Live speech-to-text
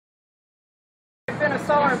I've been a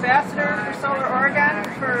solar ambassador for Solar Oregon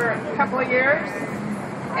for a couple of years,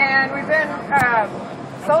 and we've been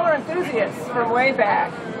solar enthusiasts from way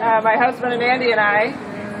back, my husband and Andy and I,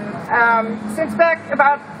 since back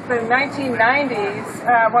about the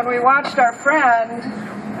 1990s when we watched our friend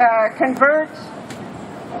convert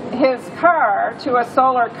his car to a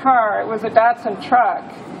solar car. It was a Datsun truck.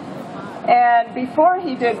 And before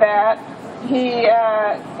he did that, he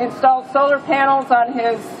installed solar panels on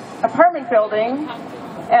his apartment building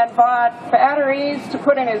and bought batteries to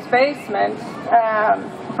put in his basement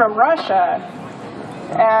from Russia.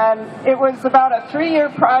 And it was about a 3-year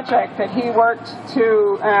project that he worked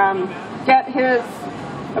to get his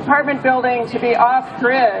apartment building to be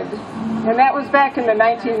off-grid, and that was back in the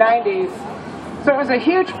 1990s. So it was a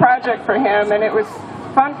huge project for him, and it was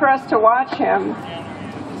fun for us to watch him.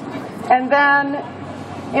 And then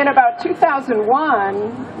in about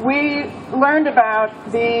 2001, we learned about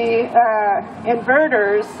the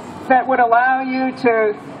inverters that would allow you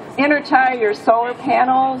to intertie your solar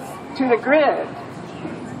panels to the grid.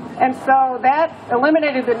 And so that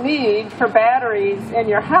eliminated the need for batteries in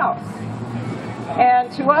your house. And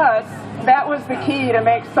to us, that was the key to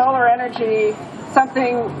make solar energy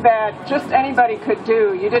something that just anybody could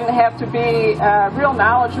do. You didn't have to be real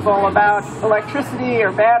knowledgeable about electricity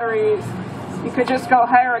or batteries. You could just go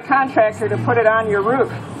hire a contractor to put it on your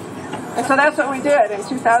roof. And so that's what we did in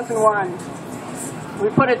 2001. We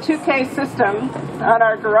put a 2K system on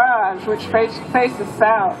our garage, which faces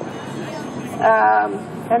south.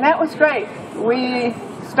 And that was great. We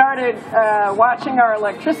started watching our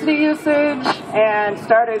electricity usage and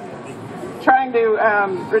started trying to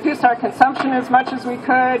reduce our consumption as much as we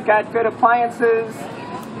could, got good appliances,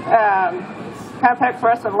 compact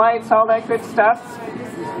fluorescent lights, all that good stuff.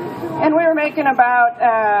 And we were making about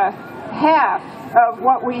half of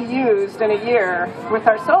what we used in a year with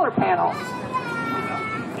our solar panels.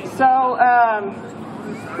 So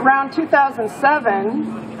around 2007,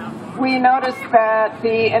 we noticed that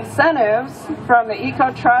the incentives from the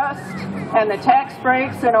Eco Trust and the tax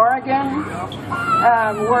breaks in Oregon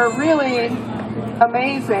were really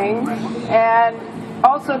amazing, and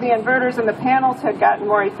also the inverters and the panels had gotten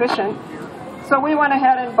more efficient. So we went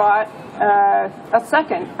ahead and bought a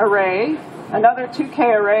second array, another 2K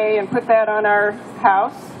array, and put that on our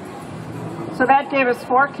house. So that gave us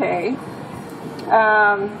 4K.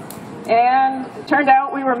 And it turned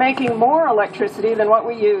out we were making more electricity than what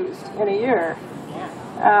we used in a year.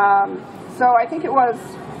 So I think it was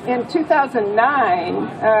in 2009,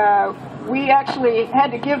 we actually had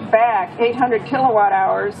to give back 800 kilowatt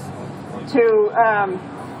hours to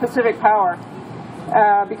Pacific Power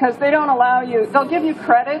because they don't allow you, they'll give you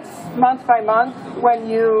credits month by month when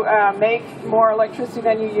you make more electricity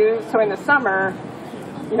than you use. So in the summer,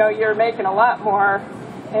 you know, you're making a lot more,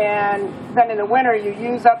 and then in the winter you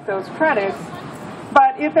use up those credits.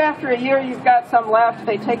 But if after a year you've got some left,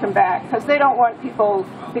 they take them back because they don't want people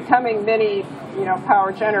becoming mini,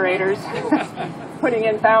 power generators, putting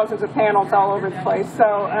in thousands of panels all over the place.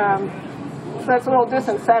 So, so that's a little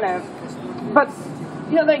disincentive. But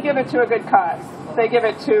they give it to a good cause. They give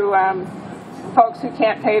it to folks who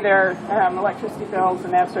can't pay their electricity bills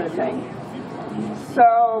and that sort of thing.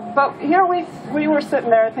 So, but here we were sitting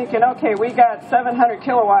there thinking, okay, we got 700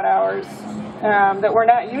 kilowatt hours that we're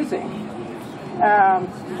not using.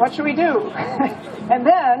 What should we do? And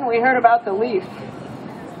then we heard about the Leaf.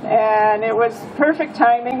 And it was perfect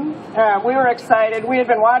timing. We were excited. We had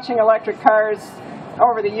been watching electric cars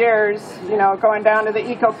over the years, going down to the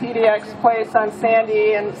EcoPDX place on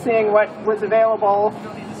Sandy and seeing what was available.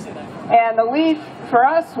 And the Leaf, for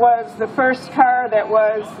us, was the first car that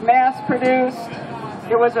was mass-produced.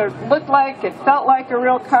 It looked like, it felt like a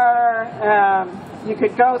real car. You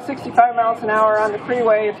could go 65 miles an hour on the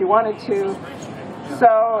freeway if you wanted to.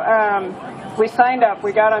 So we signed up.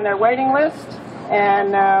 We got on their waiting list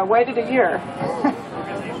and waited a year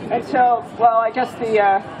until, well, I guess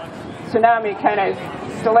the tsunami kind of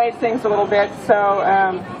delayed things a little bit. So,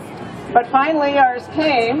 but finally ours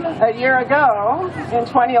came a year ago in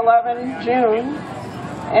 2011, June,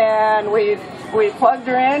 and we plugged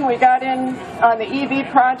her in. We got in on the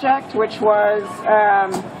EV project, which was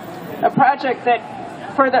a project that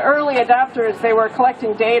for the early adopters, they were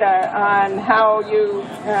collecting data on how you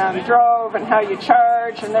drove and how you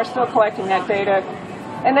charge, and they're still collecting that data.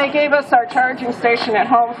 And they gave us our charging station at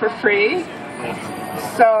home for free,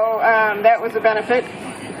 so that was a benefit.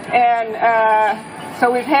 And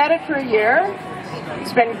so we've had it for a year.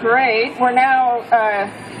 It's been great. We're now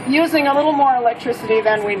using a little more electricity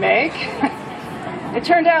than we make. It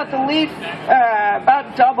turned out the Leaf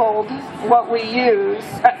about doubled what we use.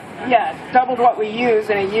 Doubled what we use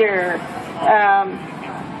in a year.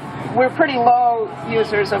 we're pretty low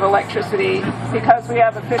users of electricity because we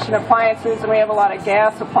have efficient appliances and we have a lot of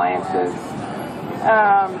gas appliances.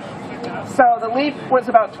 So the Leaf was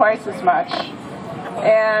about twice as much.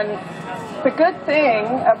 And the good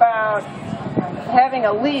thing about having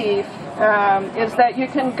a Leaf is that you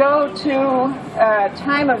can go to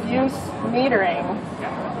time of use metering,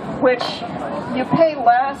 which you pay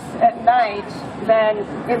less at night than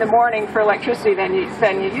in the morning for electricity than you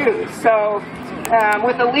use. So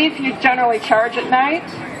with a Leaf, you generally charge at night,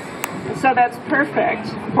 so that's perfect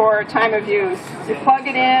for time of use. You plug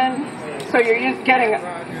it in, so you're getting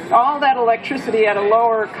all that electricity at a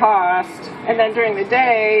lower cost, and then during the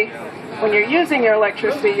day, when you're using your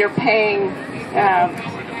electricity, you're paying,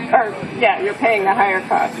 you're paying the higher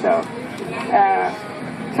cost. So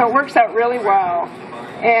it works out really well.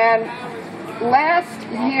 And last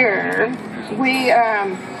year, we,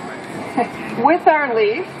 with our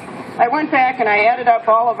Leaf, I went back and I added up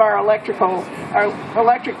all of our electric bills,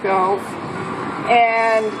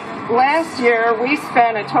 and last year we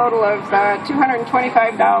spent a total of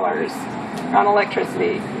 $225 on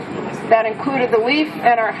electricity. That included the Leaf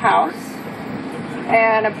and our house,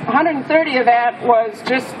 and $130 of that was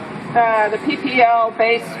just the PPL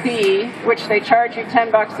base fee, which they charge you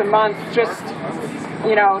 $10 a month just,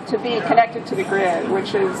 to be connected to the grid,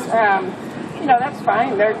 which is, that's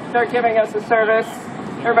fine. They're giving us a service.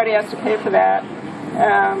 Everybody has to pay for that.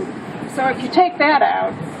 So if you take that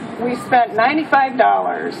out, we spent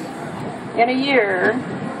 $95 in a year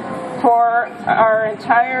for our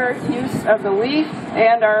entire use of the Leaf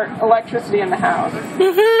and our electricity in the house.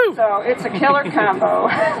 So it's a killer combo.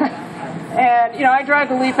 And, I drive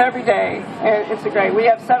the Leaf every day. It's great. We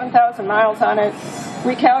have 7,000 miles on it.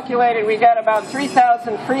 We calculated we got about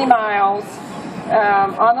 3,000 free miles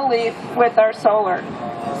on the Leaf with our solar.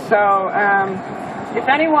 So if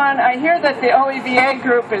anyone, I hear that the OEVA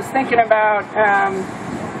group is thinking about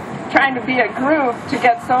trying to be a group to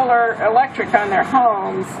get solar electric on their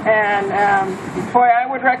homes, and boy, I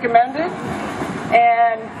would recommend it.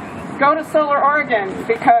 And go to Solar Oregon,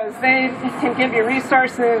 because they can give you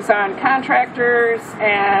resources on contractors,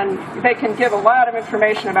 and they can give a lot of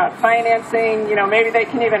information about financing. Maybe they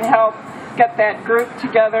can even help get that group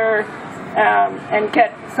together and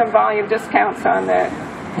get some volume discounts on the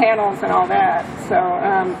panels and all that. So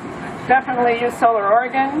definitely use Solar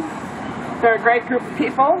Oregon. They're a great group of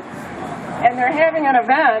people. And they're having an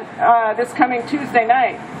event this coming Tuesday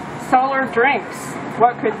night, Solar Drinks.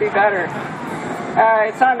 What could be better?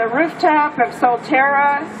 It's on the rooftop of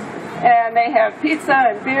Solterra, and they have pizza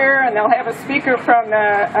and beer, and they'll have a speaker from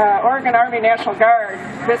the Oregon Army National Guard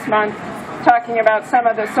this month talking about some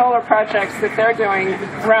of the solar projects that they're doing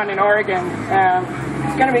around in Oregon.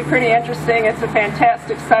 It's going to be pretty interesting. It's a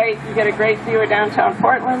fantastic site. You get a great view of downtown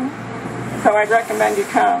Portland, so I'd recommend you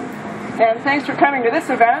come. And thanks for coming to this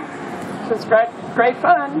event. It's great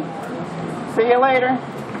fun. See you later.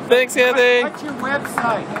 Thanks, Anthony. What's your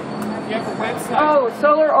website? You have a website? Oh,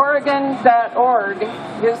 solaroregon.org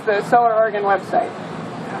is the Solar Oregon website.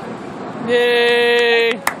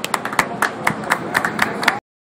 Yay!